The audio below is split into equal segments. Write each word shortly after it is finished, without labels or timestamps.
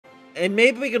And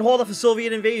maybe we can hold off a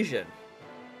Soviet invasion.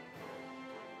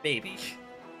 Maybe.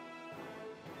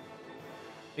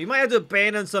 We might have to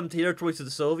abandon some territories to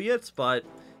the Soviets, but...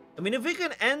 I mean, if we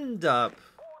can end up...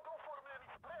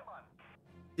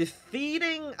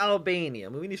 defeating Albania,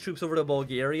 moving these troops over to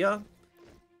Bulgaria...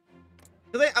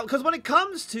 Because when it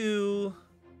comes to...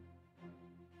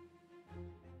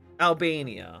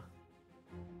 Albania...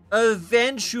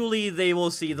 eventually they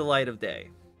will see the light of day.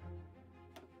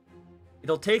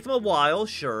 It'll take them a while,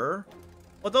 sure.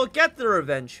 But they'll get there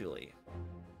eventually.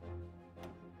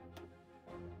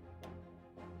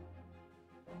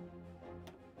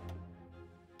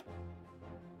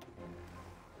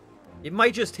 It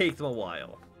might just take them a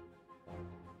while.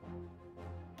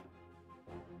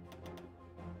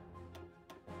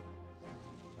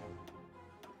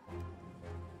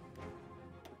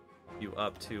 You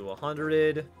up to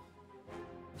 100.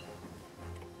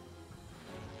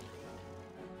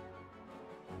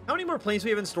 How many more planes do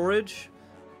we have in storage?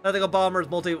 I think a bomber's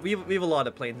multi... We have a lot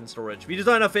of planes in storage. We just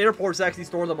don't have enough airports to actually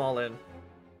store them all in.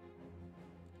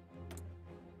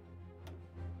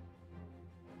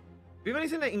 Do we have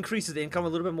anything that increases income a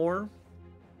little bit more?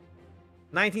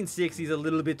 1960 is a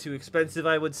little bit too expensive,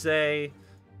 I would say.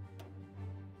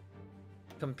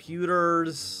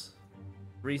 Computers...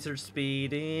 research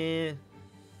speed, eh.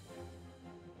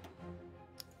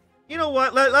 You know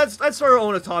what? Let's start our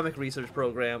own atomic research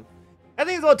program. I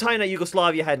think it's about time that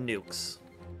Yugoslavia had nukes.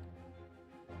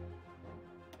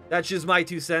 That's just my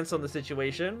 2 cents on the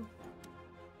situation.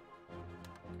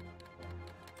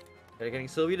 They're getting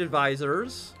Soviet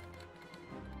advisors.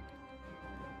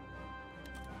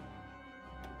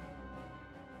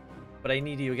 But I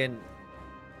need you again.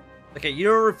 Okay,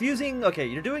 you're refusing. Okay,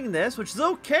 you're doing this, which is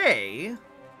okay.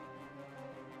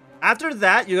 After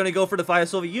that, you're gonna go for the fight of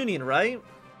Soviet Union, right?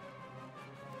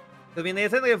 I mean, they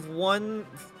essentially have one.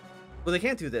 Well, they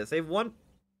can't do this. They have one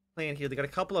plan here. They got a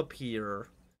couple up here.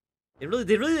 They really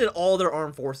did all their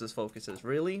armed forces focuses.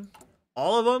 Really,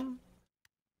 all of them.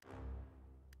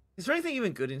 Is there anything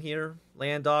even good in here?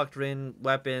 Land doctrine,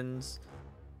 weapons.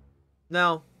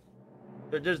 No,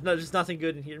 there's nothing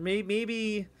good in here.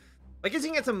 Maybe. I guess you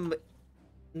can get some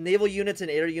naval units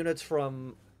and air units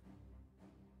from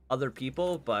other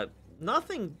people, but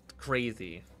nothing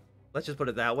crazy. Let's just put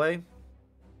it that way.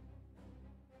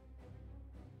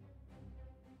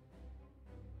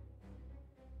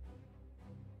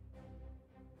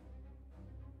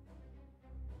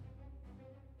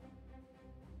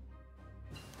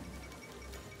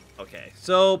 Okay,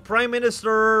 so Prime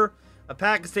Minister of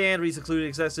Pakistan re-secluded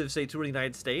excessive state tour of the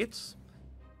United States.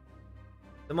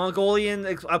 The Mongolian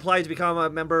applied to become a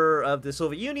member of the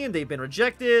Soviet Union. They've been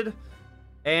rejected.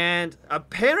 And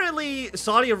apparently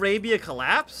Saudi Arabia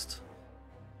collapsed.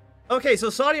 Okay, so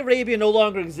Saudi Arabia no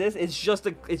longer exists. It's just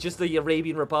the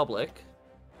Arabian Republic.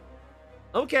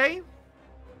 Okay.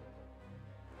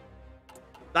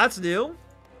 That's new.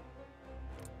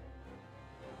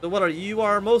 So what are you? You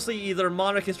are mostly either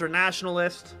monarchist or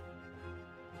nationalist.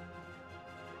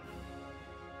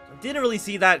 Didn't really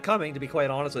see that coming, to be quite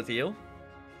honest with you.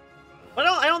 But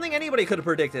I don't think anybody could have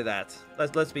predicted that.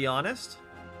 Let's be honest.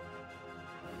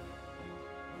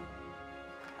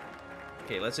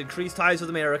 Okay, let's increase ties with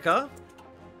America.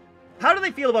 How do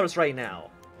they feel about us right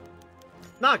now?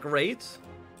 Not great.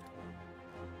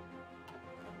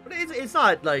 But it's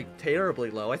not, like,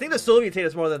 terribly low. I think the Soviets hate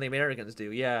us more than the Americans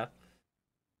do, yeah.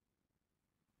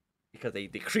 Because they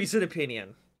decrease in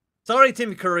opinion. Sorry,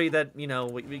 Tim Curry, that, you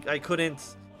know, I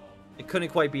couldn't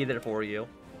quite be there for you.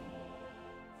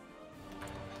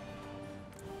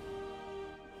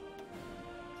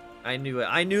 I knew it.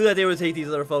 I knew that they would take these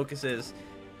other focuses.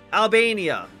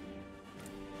 Albania.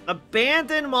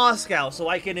 Abandon Moscow so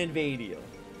I can invade you.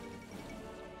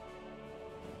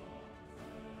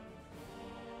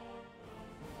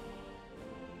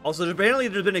 Also, apparently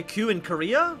there's been a coup in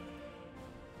Korea?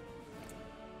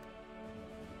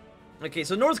 Okay,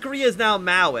 so North Korea is now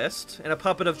Maoist and a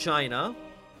puppet of China.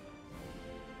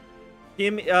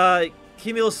 Kim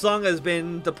Il-sung has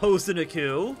been deposed in a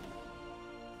coup.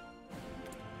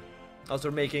 Also,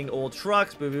 we're making old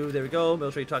trucks. Boo boo. There we go.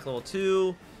 Military truck level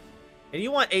 2. And you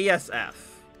want ASF,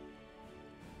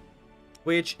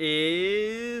 which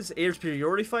is air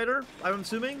superiority fighter, I'm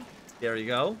assuming. There you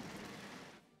go.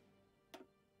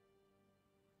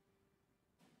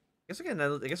 I guess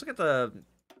we'll get the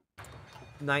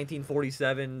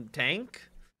 1947 tank.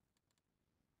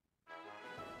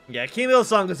 Yeah, Kim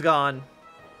Il-sung is gone.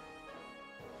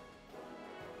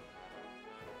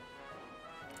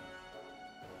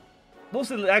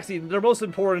 Actually, their most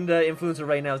important influencer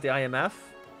right now is the IMF.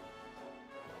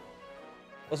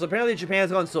 Also, apparently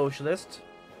Japan's gone socialist.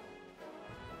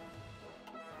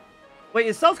 Wait,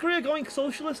 is South Korea going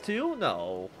socialist too?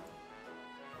 No.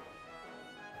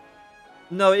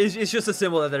 No, it's just a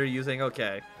symbol that they're using.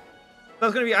 Okay. I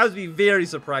would be very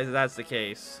surprised if that's the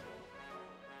case.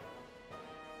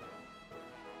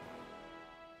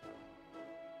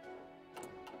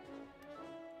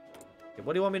 Okay,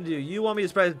 what do you want me to do? You want me to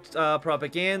spread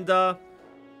propaganda?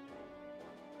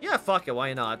 Yeah, fuck it.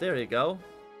 Why not? There you go.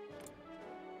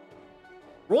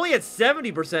 We're only at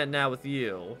 70% now with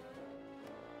you.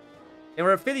 And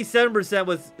we're at 57%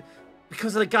 with...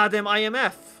 because of the goddamn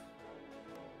IMF.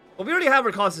 Well, we already have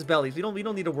our casus bellis. We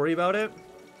don't need to worry about it.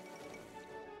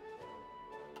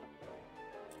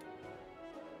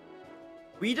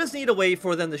 We just need to wait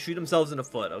for them to shoot themselves in the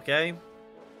foot, okay?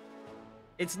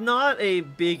 It's not a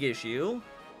big issue.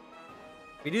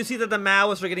 We do see that the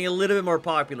Maoists are getting a little bit more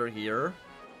popular here.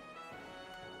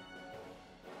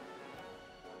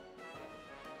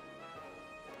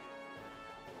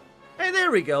 Hey, there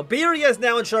we go. Beria is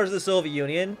now in charge of the Soviet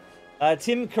Union.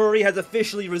 Tim Curry has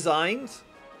officially resigned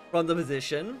from the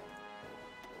position.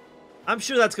 I'm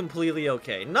sure that's completely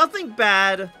okay. Nothing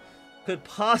bad could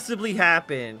possibly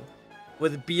happen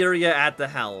with Beria at the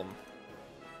helm.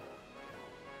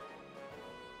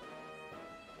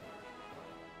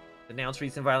 Announced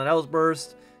recent violent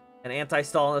outburst, an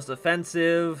anti-Stalinist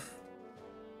offensive.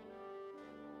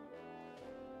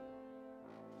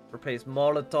 Replace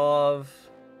Molotov.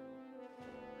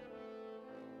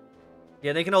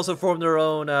 Yeah, they can also form their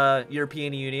own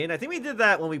European Union. I think we did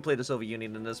that when we played the Soviet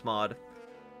Union in this mod.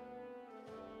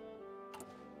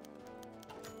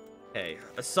 Okay,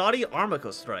 a Saudi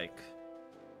Armco strike.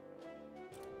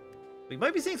 We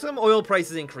might be seeing some oil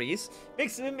prices increase.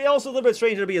 Makes it also a little bit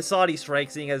strange to be a Saudi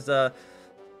strike, seeing as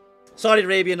Saudi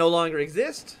Arabia no longer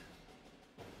exists.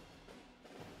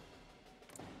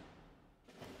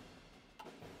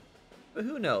 But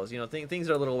who knows? You know, things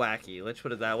are a little wacky. Let's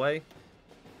put it that way.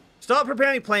 Stop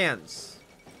preparing plans.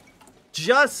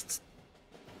 Just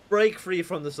break free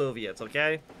from the Soviets,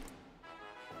 okay?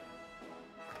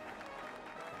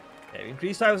 Okay,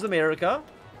 increase ties with America.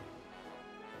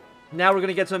 Now we're going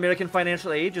to get to American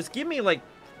financial aid. Just give me, like...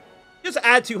 just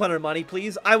add 200 money,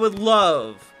 please. I would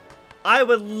love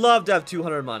to have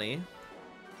 200 money.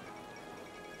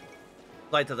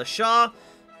 Light to the Shah.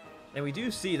 And we do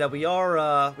see that we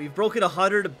are, we've broken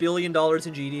 $100 billion in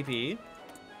GDP.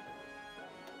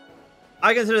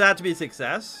 I consider that to be a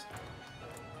success.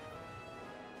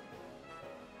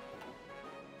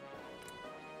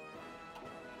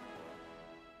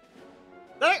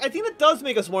 I think that does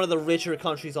make us one of the richer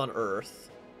countries on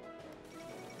Earth.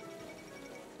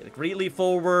 Get a great leap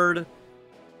forward.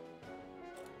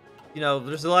 You know,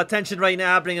 there's a lot of tension right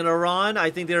now happening in Iran.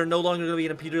 I think they're no longer going to be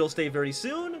an imperial state very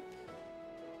soon.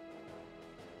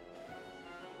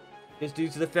 Just due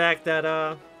to the fact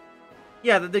that,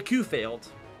 yeah, the coup failed.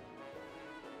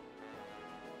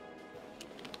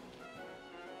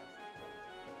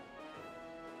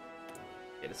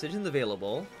 Okay, decisions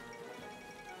available.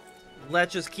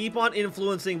 Let's just keep on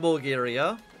influencing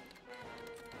Bulgaria.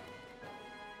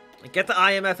 And get the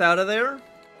IMF out of there.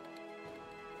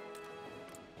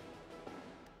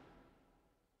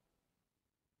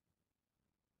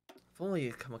 If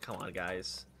only, come on,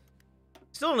 guys.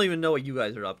 Still don't even know what you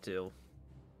guys are up to.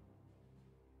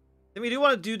 And we do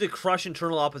want to do the crush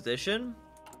internal opposition.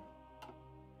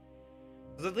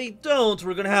 Because if they don't,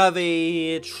 we're gonna have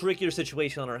a trickier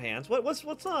situation on our hands. What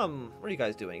are you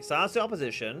guys doing? Silence the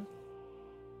opposition.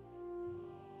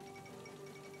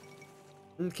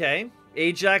 Okay.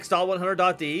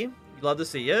 Ajax.100.d. You'd love to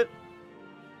see it.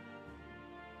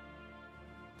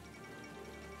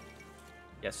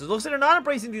 Yes, it looks like they're not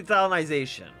embracing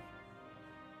desalinization.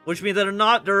 Which means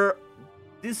that they're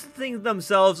distancing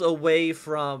themselves away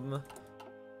from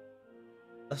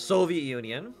the Soviet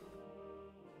Union.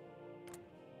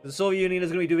 The Soviet Union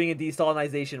is going to be doing a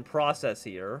desalinization process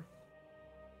here.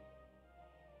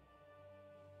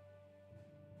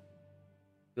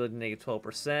 Building negative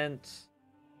 12%.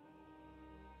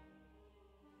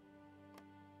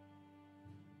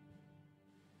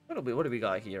 What do we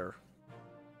got here?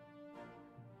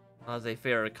 How's a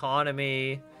fair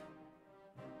economy?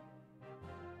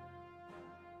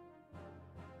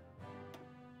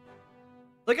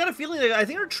 I got a feeling like I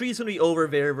think our tree's gonna be over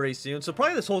very, very soon. So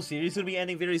probably this whole series is gonna be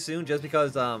ending very soon, just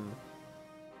because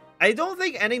I don't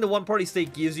think ending the one-party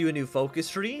state gives you a new focus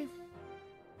tree.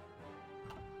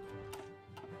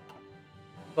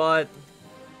 But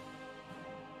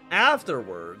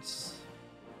afterwards,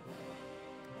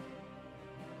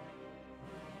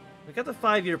 we got the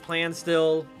 5-year plan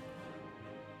still.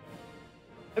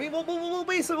 I mean,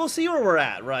 we'll see where we're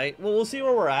at, right? We'll see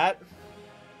where we're at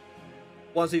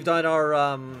once we've done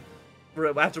our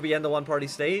after we end the one-party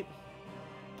state.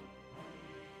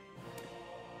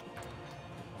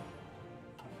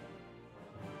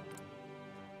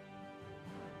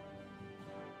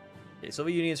 Okay,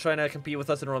 Soviet Union's trying to compete with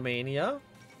us in Romania.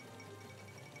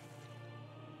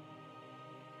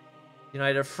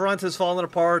 United Front has fallen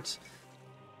apart.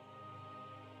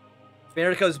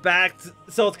 America's backed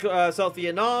South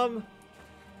Vietnam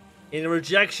in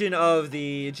rejection of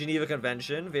the Geneva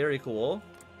Convention. Very cool.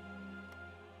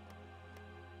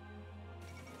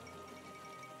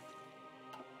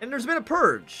 And there's been a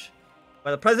purge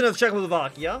by the president of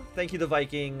Czechoslovakia. Thank you, the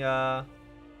Viking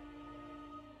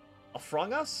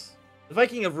Afrangas? The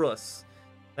Viking of Rus.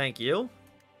 Thank you.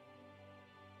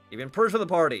 You've been purged from the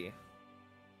party.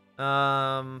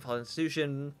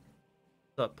 Constitution.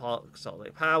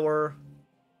 Consolidate power.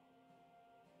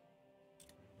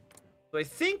 So I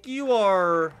think you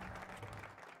are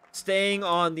staying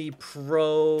on the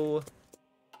pro...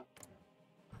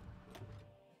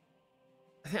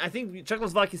 I think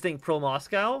Czechoslovakia is staying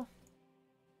pro-Moscow.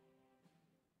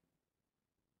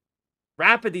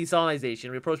 Rapid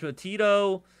desalinization. Rapprochement with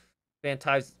Tito. Ban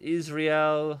ties with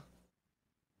Israel.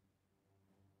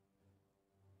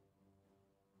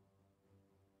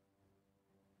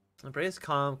 Embrace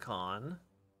ComCon.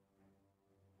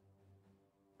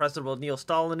 President will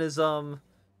neo-Stalinism.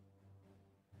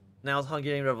 Now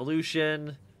Hungarian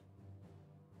Revolution.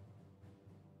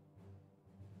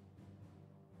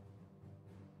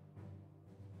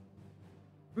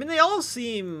 I mean, they all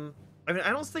seem... I mean,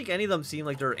 I don't think any of them seem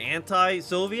like they're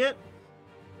anti-Soviet.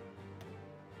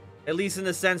 At least in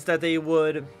the sense that they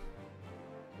would...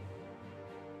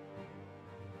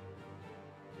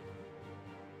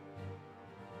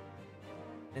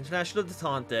 International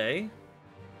Detente.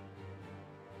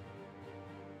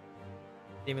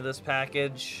 Stimulus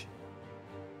package.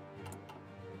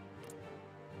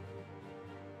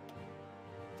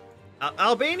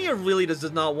 Albania really does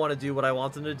not want to do what I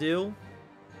want them to do.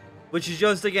 Which is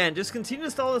just, again, just continue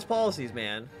to stall his policies,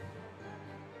 man.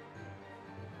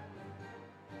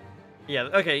 Yeah,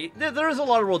 okay, there is a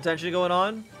lot of world tension going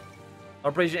on.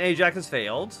 Operation Ajax has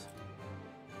failed.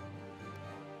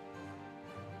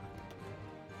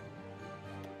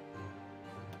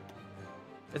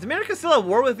 Is America still at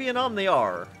war with Vietnam? They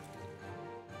are.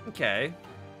 Okay.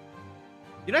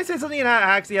 The United States doesn't even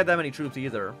actually have that many troops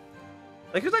either.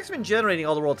 Like, who's actually been generating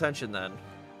all the world tension then?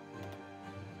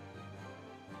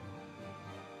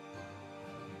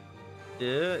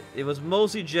 It was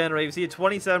mostly generated. We see a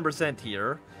 27%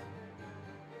 here.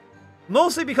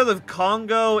 Mostly because of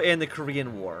Congo and the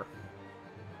Korean War.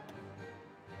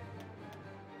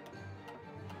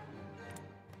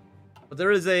 But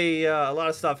there is a lot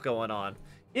of stuff going on.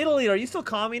 Italy, are you still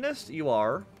communist? You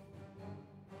are.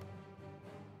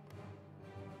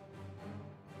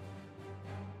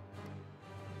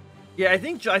 Yeah, I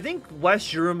think West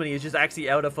Germany is just actually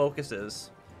out of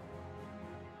focuses.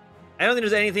 I don't think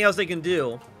there's anything else they can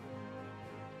do.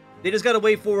 They just gotta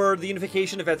wait for the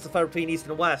unification events to fight between East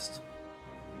and West.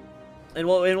 And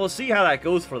we'll see how that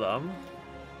goes for them.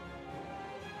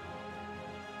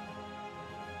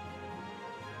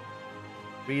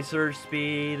 Research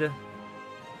speed.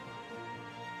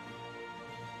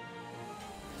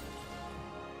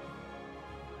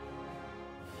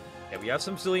 Okay, we have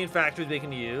some civilian factories they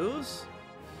can use.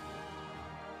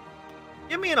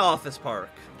 Give me an office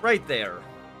park. Right there.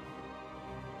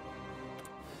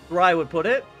 Where I would put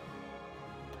it.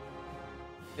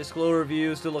 Fiscal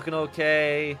review still looking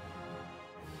okay.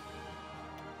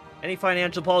 Any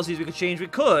financial policies we could change? We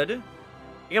could.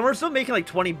 Again, we're still making like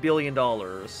 $20 billion.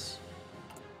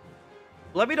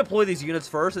 Let me deploy these units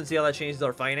first and see how that changes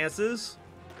our finances.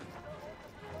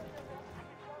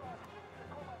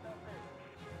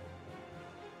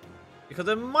 Because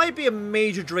it might be a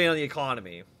major drain on the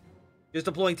economy. Just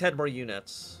deploying 10 more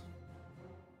units.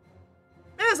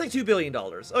 That's like $2 billion.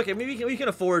 Okay, maybe we can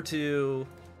afford to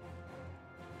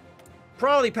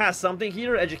probably pass something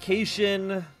here.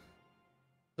 Education,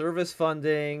 service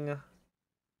funding.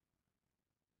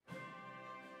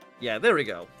 Yeah, there we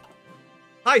go.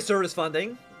 High service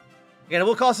funding. Again, it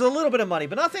will cost us a little bit of money,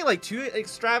 but nothing like too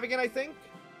extravagant, I think.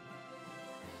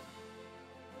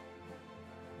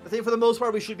 I think for the most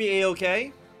part we should be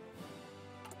A-okay.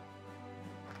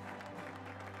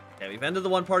 Okay, we've ended the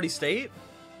one-party state.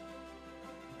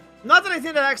 Not that I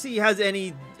think that actually has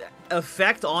any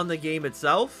effect on the game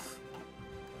itself.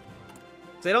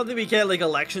 So I don't think we get, like,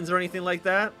 elections or anything like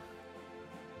that.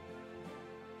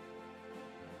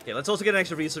 Okay, let's also get an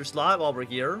extra research slot while we're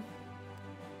here.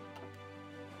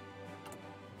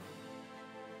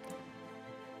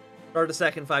 Start a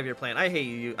second 5-year plan. I hate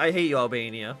you. I hate you,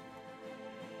 Albania.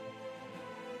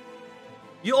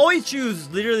 You always choose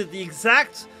literally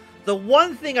the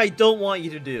one thing I don't want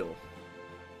you to do.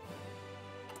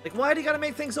 Like, why do you gotta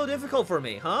make things so difficult for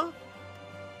me, huh?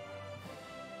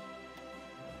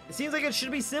 It seems like it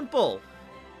should be simple.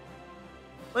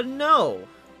 But no.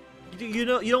 You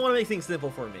don't want to make things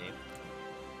simple for me.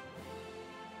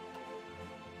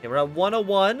 Okay, we're at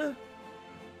 101.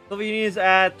 Soviet Union is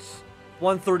at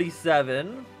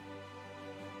 137.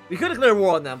 We could declare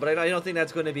war on them, but I don't think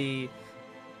that's going to be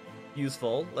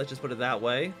useful. Let's just put it that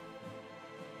way.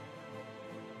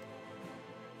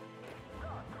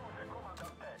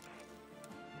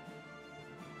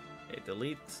 Okay,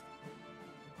 delete.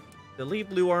 Delete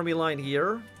blue army line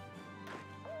here.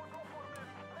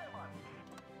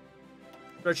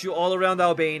 Stretch you all around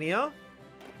Albania.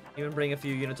 Even bring a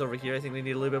few units over here. I think they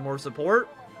need a little bit more support.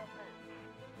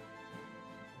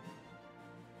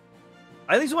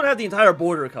 I at least want to have the entire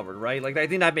border covered, right? Like I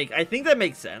think that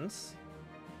makes sense.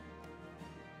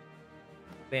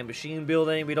 Bam, machine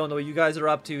building. We don't know what you guys are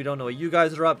up to. We don't know what you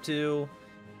guys are up to.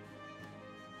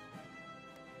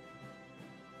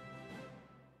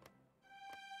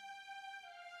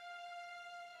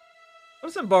 What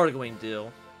does embargoing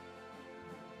do?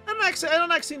 I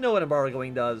don't actually know what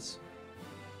embargoing does.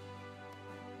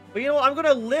 But you know what? I'm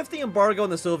gonna lift the embargo on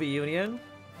the Soviet Union.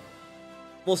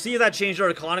 We'll see if that changed our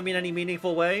economy in any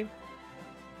meaningful way.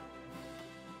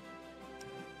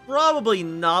 Probably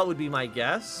not would be my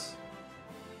guess.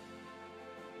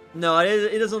 No,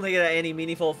 it doesn't think it had any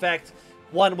meaningful effect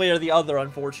one way or the other,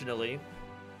 unfortunately.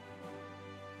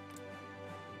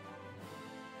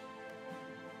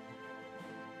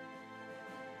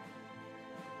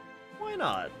 Why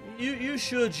not? You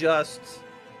should just...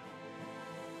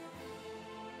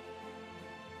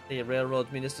 The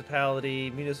railroads, municipality,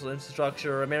 municipal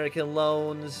infrastructure, American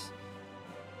loans.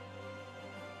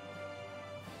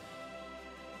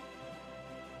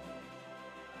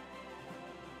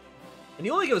 And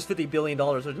you only give us $50 billion,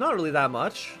 which is not really that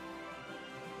much.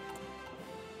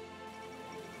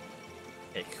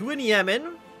 Okay, coup in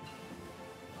Yemen.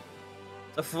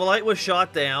 A flight was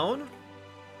shot down.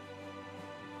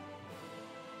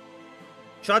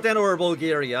 Shot down over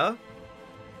Bulgaria.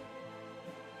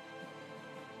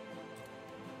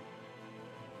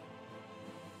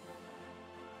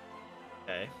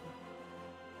 Okay.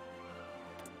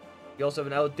 You also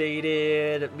have an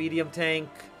outdated medium tank.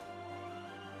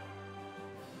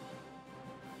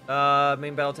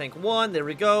 Main battle tank 1. There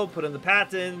we go. Put in the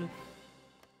patent.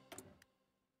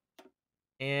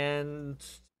 And...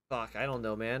 Fuck, I don't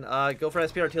know, man. Go for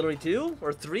SP Artillery 2?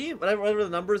 Or 3? Whatever the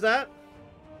number is at.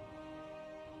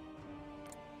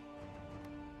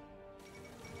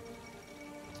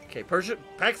 Okay,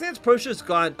 Pakistan's purchased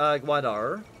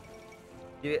Gwadar.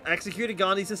 You executed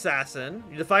Gandhi's assassin.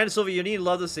 You defied the Soviet Union. You'd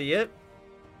love to see it.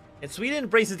 And Sweden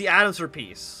embraces the atoms for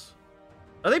peace.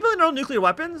 Are they building their own nuclear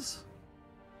weapons?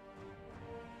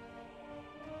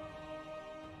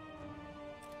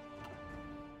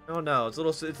 Oh no, it's a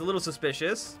little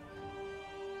suspicious.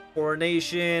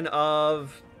 Coronation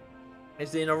of...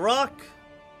 It's in Iraq.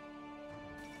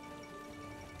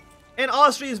 And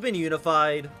Austria's been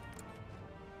unified.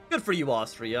 Good for you,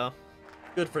 Austria.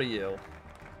 Good for you.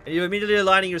 And you're immediately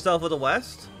aligning yourself with the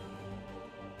West.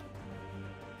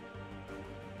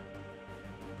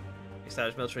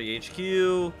 Establish military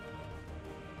HQ.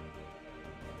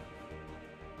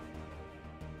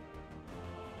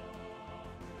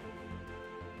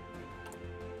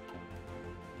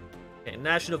 Okay,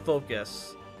 national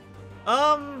focus.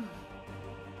 I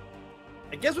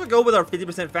guess we'll go with our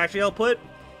 50% factory output.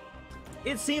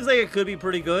 It seems like it could be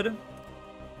pretty good.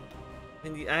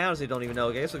 I honestly don't even know.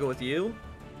 Okay, so we'll go with you.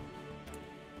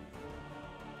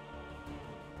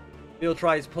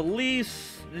 Militarized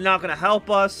police. They're not gonna help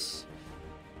us.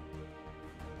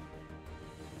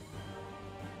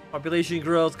 Population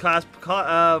growth, cost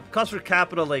per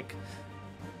capita, like,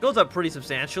 goes up pretty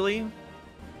substantially.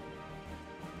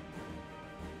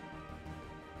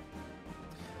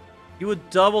 You would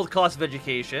double the cost of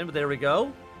education, but there we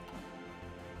go.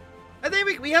 I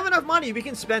think we have enough money. We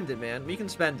can spend it, man. We can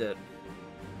spend it.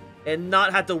 And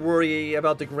not have to worry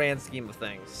about the grand scheme of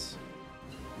things.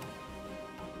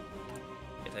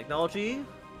 Okay, technology.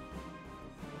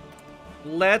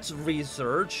 Let's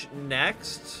research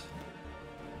next.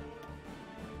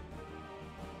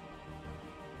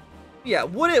 Yeah,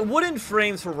 wooden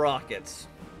frames for rockets.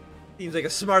 Seems like a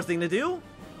smart thing to do.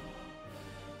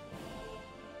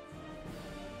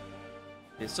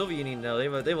 The Soviet Union, no, they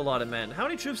have a lot of men. How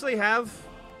many troops do they have?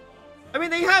 I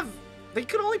mean, they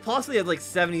could only possibly have like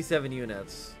 77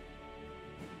 units.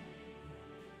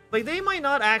 Like, they might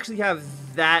not actually have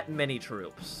that many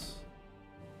troops.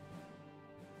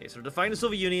 Okay, so we're defying the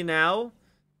Soviet Union now.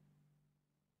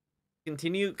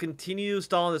 Continue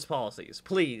Stalinist policies,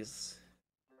 please.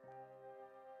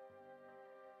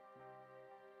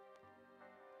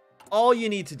 All you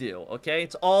need to do, okay?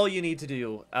 It's all you need to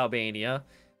do, Albania,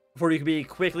 before you can be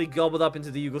quickly gobbled up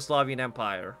into the Yugoslavian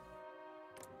Empire.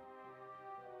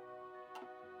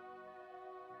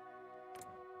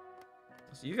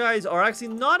 So you guys are actually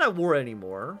not at war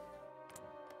anymore.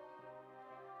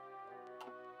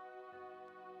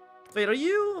 Wait, are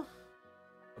you...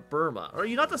 Burma. Are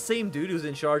you not the same dude who's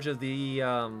in charge of the,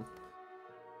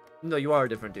 No, you are a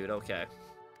different dude, okay.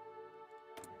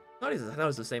 I thought it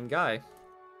was the same guy.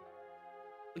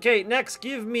 Okay, next,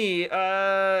 give me,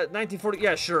 1940,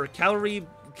 yeah, sure, cavalry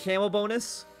camo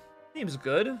bonus. Seems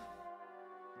good.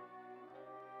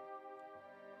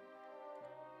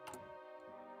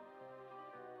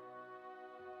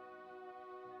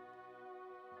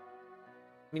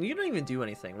 I mean, you don't even do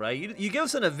anything, right? You give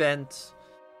us an event,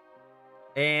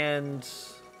 and...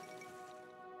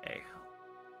 Okay.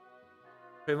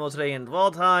 Criminals today and of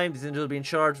all time, these individuals being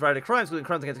charged for variety of crimes, including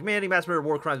crimes against humanity, mass murder,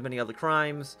 war crimes, many other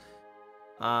crimes.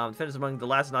 Defendants among the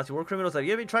last Nazi war criminals. Have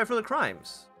you ever tried further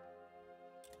crimes?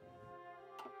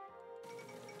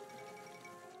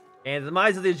 And the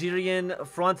demise of the Algerian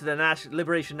Front de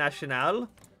Liberation Nationale.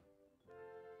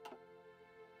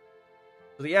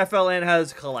 So the FLN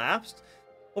has collapsed.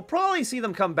 We'll probably see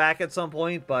them come back at some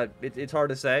point, but it's hard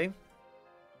to say.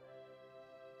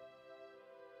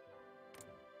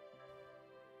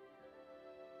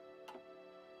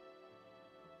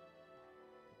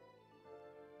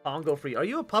 Congo free. Are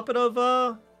you a puppet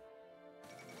of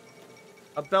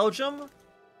Belgium?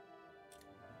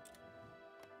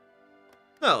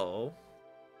 No.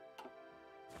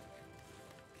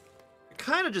 You're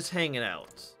kind of just hanging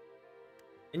out.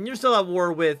 And you're still at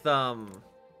war with,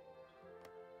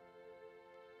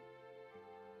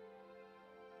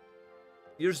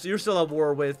 You're still at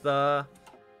war with, the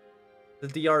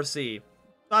DRC.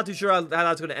 Not too sure how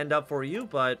that's going to end up for you,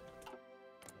 but...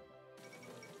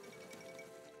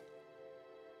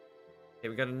 Okay,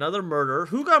 we got another murder.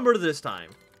 Who got murdered this time?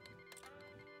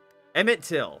 Emmett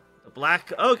Till. The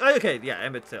black... Oh, okay, yeah,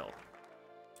 Emmett Till.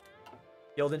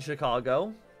 Killed in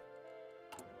Chicago.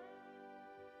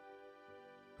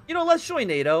 You know, let's join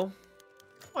NATO.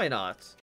 Why not?